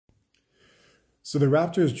So the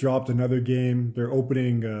Raptors dropped another game. Their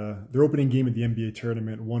opening game of the NBA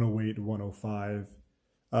tournament, 108-105.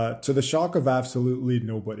 To the shock of absolutely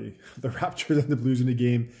nobody, the Raptors ended up losing the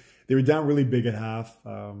game. They were down really big at half,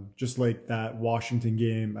 just like that Washington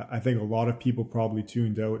game. I think a lot of people probably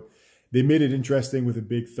tuned out. They made it interesting with a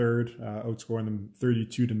big third, outscoring them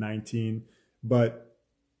 32-19. But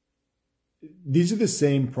these are the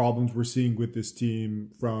same problems we're seeing with this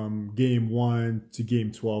team from game 1 to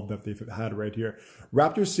game 12 that they've had right here.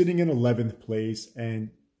 Raptors sitting in 11th place, and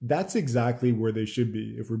that's exactly where they should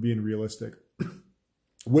be if we're being realistic.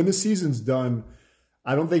 When the season's done,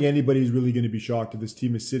 I don't think anybody's really going to be shocked if this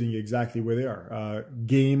team is sitting exactly where they are.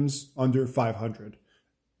 Games under 500,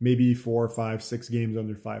 maybe 4, 5, 6 games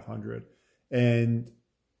under 500. And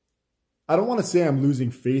I don't want to say I'm losing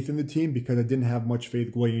faith in the team because I didn't have much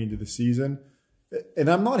faith going into the season. And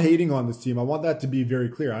I'm not hating on this team. I want that to be very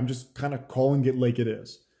clear. I'm just kind of calling it like it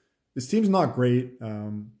is. This team's not great.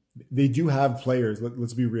 They do have players.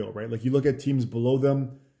 Let's be real, right? Like you look at teams below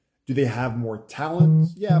them. Do they have more talent?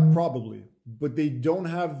 Yeah, probably. But they don't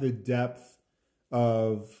have the depth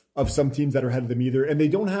of some teams that are ahead of them either. And they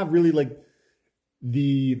don't have really like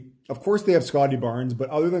of course they have Scotty Barnes, but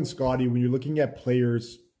other than Scotty, when you're looking at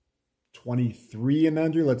players 23 and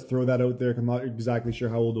under, let's throw that out there. I'm not exactly sure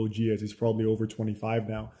how old OG is. He's probably over 25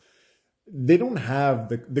 now. They don't have,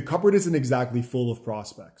 the cupboard isn't exactly full of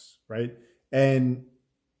prospects, right? And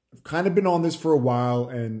I've kind of been on this for a while,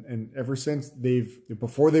 and ever since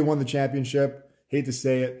before they won the championship, hate to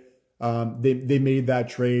say it, they made that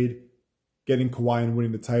trade, getting Kawhi and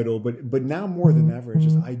winning the title. But now more than ever, it's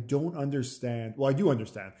just I don't understand. Well, I do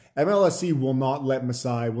understand. MLSC will not let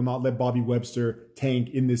Masai, will not let Bobby Webster tank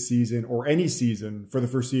in this season or any season for the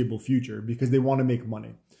foreseeable future because they want to make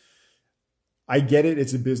money. I get it.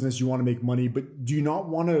 It's a business. You want to make money, but do you not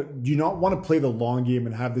want to play the long game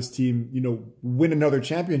and have this team, win another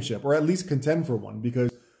championship or at least contend for one?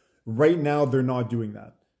 Because right now they're not doing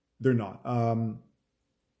that. They're not.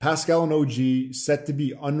 Pascal and OG set to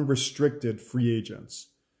be unrestricted free agents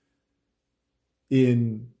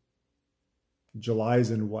in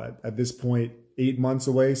July's and what? At this point, 8 months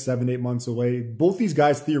away, 7, 8 months away. Both these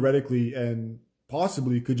guys theoretically and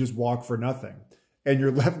possibly could just walk for nothing. And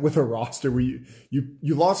you're left with a roster where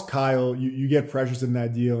you lost Kyle, you get Precious in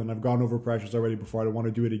that deal, and I've gone over Precious already before. I don't want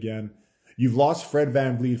to do it again. You've lost Fred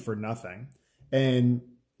VanVleet for nothing. And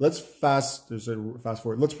let's fast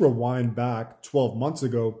forward. Let's rewind back 12 months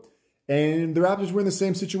ago. And the Raptors were in the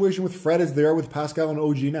same situation with Fred as they are with Pascal and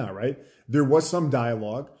OG now, right? There was some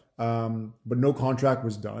dialogue, but no contract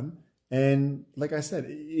was done. And like I said,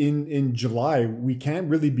 in July, we can't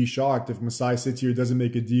really be shocked if Masai sits here, doesn't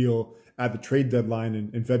make a deal at the trade deadline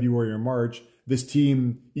in February or March. This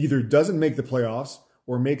team either doesn't make the playoffs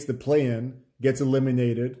or makes the play-in, gets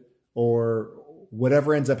eliminated, or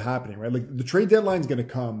whatever ends up happening, right? Like the trade deadline is going to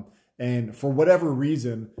come, and for whatever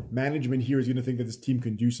reason, management here is going to think that this team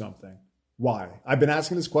can do something. Why? I've been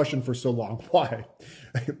asking this question for so long. Why?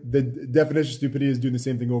 The definition of stupidity is doing the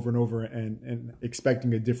same thing over and over and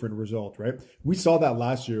expecting a different result, right? We saw that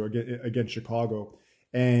last year against Chicago,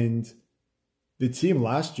 and the team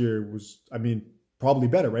last year was, probably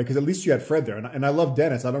better, right? Because at least you had Fred there. And I love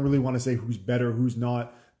Dennis. I don't really want to say who's better, who's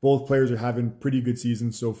not. Both players are having pretty good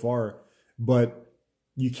seasons so far. But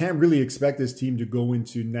you can't really expect this team to go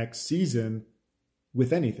into next season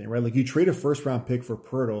with anything, right? Like you trade a first-round pick for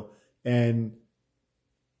Pirtle, and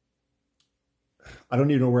I don't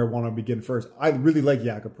even know where I want to begin first. I really like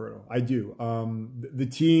Jakob Pirtle. I do. The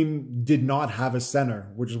team did not have a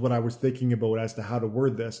center, which is what I was thinking about as to how to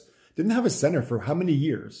word this. Didn't have a center for how many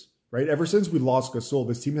years, right? Ever since we lost Gasol,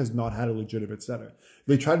 this team has not had a legitimate center.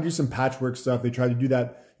 They tried to do some patchwork stuff. They tried to do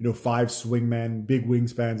that, 5 swingman, big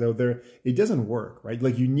wingspans out there. It doesn't work, right?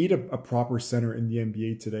 Like you need a proper center in the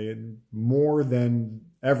NBA today, and more than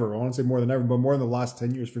ever. I want to say more than ever, but more in the last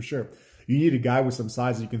 10 years for sure. You need a guy with some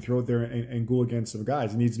size that you can throw out there and go against some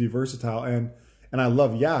guys. He needs to be versatile. And I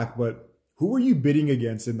love Yak, but who are you bidding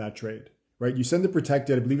against in that trade, right? You send the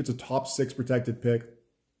protected, I believe it's a top 6 protected pick.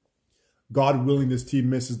 God willing, this team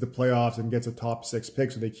misses the playoffs and gets a top 6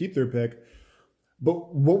 pick, so they keep their pick. But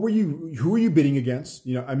who are you bidding against?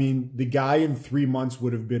 The guy in 3 months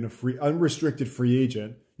would have been a unrestricted free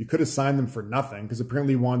agent. You could have signed them for nothing because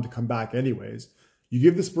apparently he wanted to come back anyways. You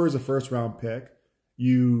give the Spurs a first-round pick.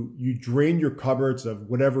 You drain your cupboards of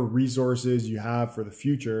whatever resources you have for the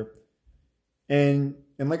future. And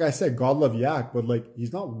like I said, God love Yak, but like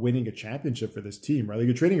he's not winning a championship for this team, right? Like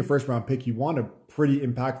you're trading a first-round pick. You want a pretty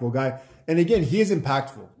impactful guy. And again, he is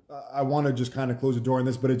impactful. I want to just kind of close the door on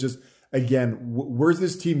this, but it just, again, where's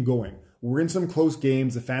this team going? we're in some close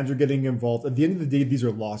games. The fans are getting involved. At the end of the day, these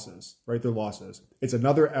are losses, right? They're losses. It's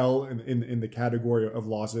another L in the category of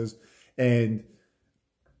losses. And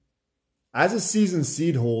as a season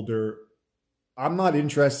seed holder, I'm not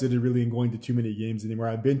interested in really in going to too many games anymore.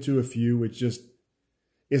 I've been to a few.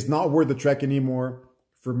 It's not worth the trek anymore.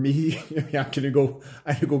 For me, I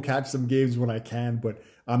go catch some games when I can, but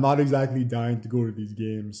I'm not exactly dying to go to these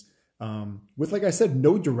games. With, like I said,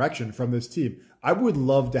 no direction from this team. I would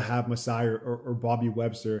love to have Masai or Bobby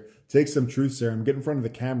Webster take some truth serum, get in front of the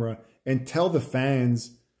camera, and tell the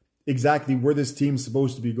fans exactly where this team's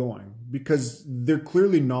supposed to be going, because they're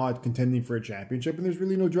clearly not contending for a championship, and there's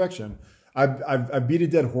really no direction. I've beat a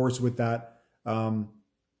dead horse with that.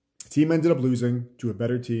 Team ended up losing to a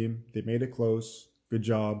better team. They made it close. Good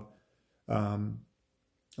job. And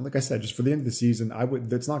like I said, just for the end of the season,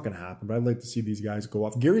 that's not going to happen, but I'd like to see these guys go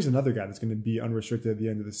off. Gary's another guy that's going to be unrestricted at the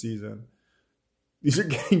end of the season. These are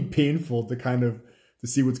getting painful to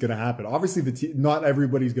see what's going to happen. Obviously, not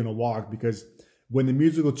everybody's going to walk, because when the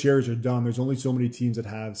musical chairs are done, there's only so many teams that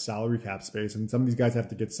have salary cap space, and some of these guys have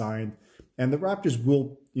to get signed. And the Raptors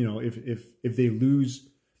will, if they lose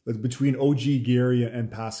between OG, Gary,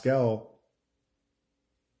 and Pascal,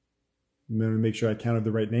 I'm going to make sure I counted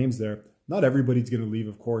the right names there. Not everybody's going to leave,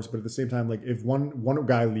 of course, but at the same time, like if one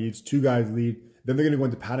guy leaves, two guys leave, then they're going to go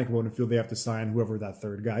into panic mode and feel they have to sign whoever that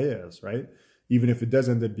third guy is, right? Even if it does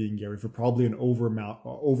end up being Gary for probably an over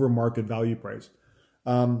market value price.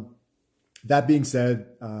 That being said,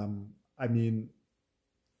 I mean,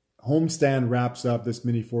 homestand wraps up this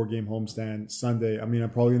mini 4-game homestand Sunday. I mean,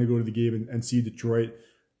 I'm probably going to go to the game and see Detroit.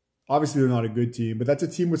 Obviously, they're not a good team, but that's a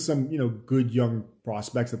team with some, good young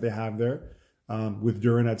prospects that they have there. With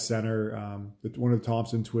Duran at center, one of the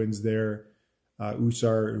Thompson twins there,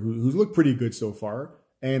 Usar, who's looked pretty good so far,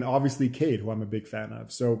 and obviously Cade, who I'm a big fan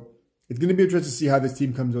of. So it's going to be interesting to see how this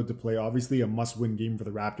team comes out to play. Obviously, a must-win game for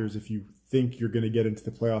the Raptors. If you think you're going to get into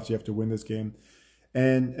the playoffs, you have to win this game.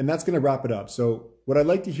 And that's going to wrap it up. So what I'd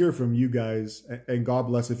like to hear from you guys, and God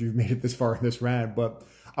bless if you've made it this far in this rant, but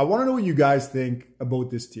I want to know what you guys think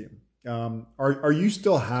about this team. Are you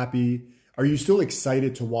still happy? Are you still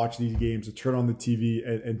excited to watch these games, to turn on the TV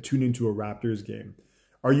and tune into a Raptors game?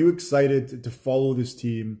 Are you excited to follow this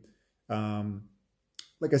team?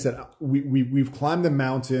 Like I said, we've climbed the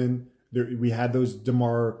mountain. We had those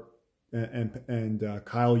DeMar and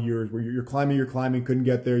Kyle years where you're climbing, couldn't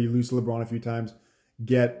get there. You lose to LeBron a few times.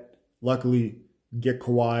 Luckily, get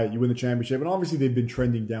Kawhi, you win the championship. And obviously, they've been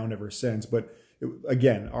trending down ever since. But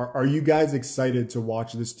again, are you guys excited to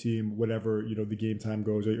watch this team whenever the game time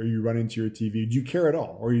goes? Are you running to your TV? Do you care at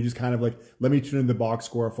all, or are you just kind of like, let me tune in the box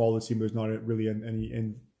score, follow the team? There's not really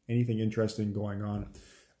anything interesting going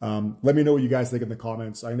on. Let me know what you guys think in the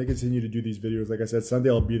comments. I'm gonna continue to do these videos. Like I said, Sunday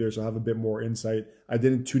I'll be there, so I'll have a bit more insight. I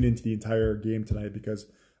didn't tune into the entire game tonight because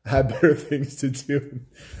I had better things to do.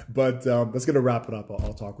 But that's gonna wrap it up.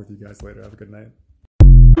 I'll talk with you guys later. Have a good night.